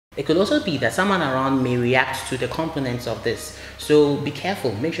It could also be that someone around may react to the components of this. So be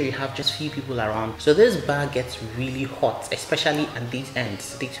careful, make sure you have just few people around. So this bar gets really hot, especially at these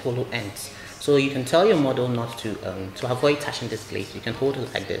ends, these hollow ends. So you can tell your model not to avoid touching this plate. You can hold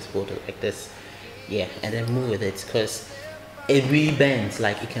it like this, yeah, and then move with it, because it really bends,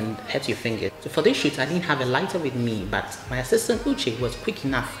 like it can hurt your finger. So for this shoot, I didn't have a lighter with me, but my assistant Uche was quick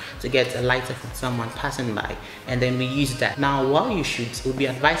enough to get a lighter from someone passing by, and then we used that. Now while you shoot, it would be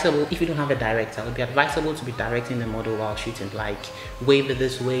advisable, if you don't have a director, it would be advisable to be directing the model while shooting, like wave it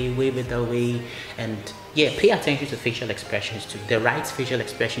this way, wave it that way, and yeah, pay attention to facial expressions too. The right facial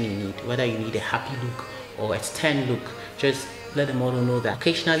expression you need, whether you need a happy look or a stern look, just let the model know that.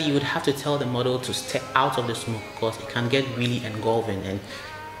 Occasionally you would have to tell the model to step out of the smoke, because it can get really engulfing and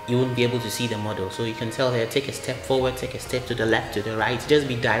you won't be able to see the model. So you can tell her, take a step forward, take a step to the left, to the right. Just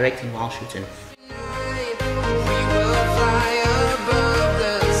be directing while shooting.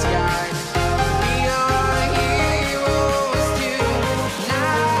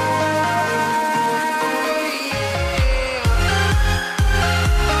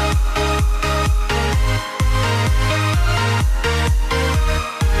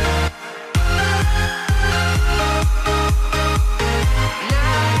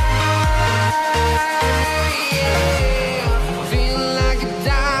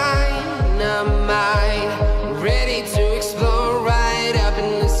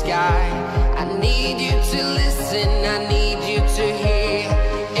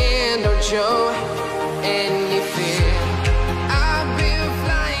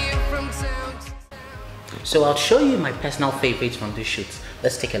 So I'll show you my personal favorites from this shoot.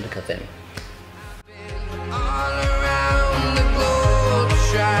 Let's take a look at them.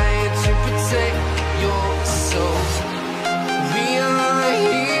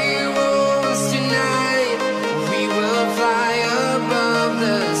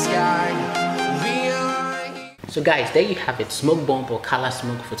 So guys, there you have it, smoke bomb or color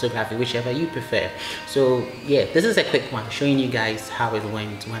smoke photography, whichever you prefer. So yeah, this is a quick one showing you guys how it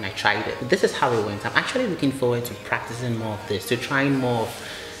went when I tried it. This is how it went. I'm actually looking forward to practicing more of this, to trying more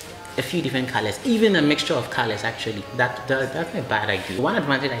of a few different colors, even a mixture of colors. Actually, that's not a bad idea. One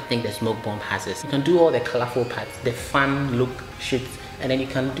advantage I think the smoke bomb has is you can do all the colorful parts, the fun look shoots, and then you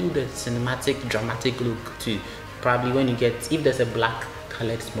can do the cinematic, dramatic look too. Probably when you get, if there's a black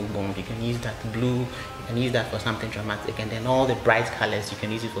colored smoke bomb, you can use that blue, you can use that for something dramatic, and then all the bright colors you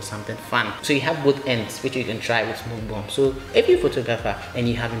can use it for something fun. So you have both ends which you can try with smoke bomb. So if you're a photographer and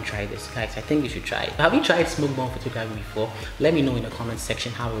you haven't tried this, guys, I think you should try it. Have you tried smoke bomb photography before? Let me know in the comment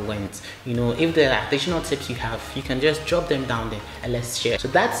section how it went. You know, if there are additional tips you have, you can just drop them down there and let's share. So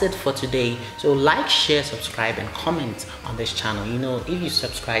that's it for today. So like, share, subscribe, and comment on this channel. You know, if you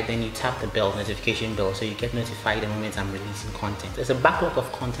subscribe, then you tap the bell, notification bell, so you get notified the moment I'm releasing content. There's a backlog of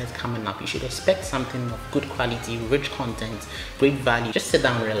content coming up. You should expect something of good quality, rich content, great value. Just sit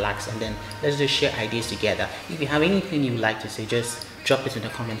down, relax, and then let's just share ideas together. If you have anything you'd like to say, just drop it in the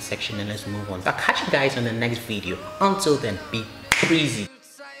comment section and let's move on. I'll catch you guys on the next video. Until then, be breezy.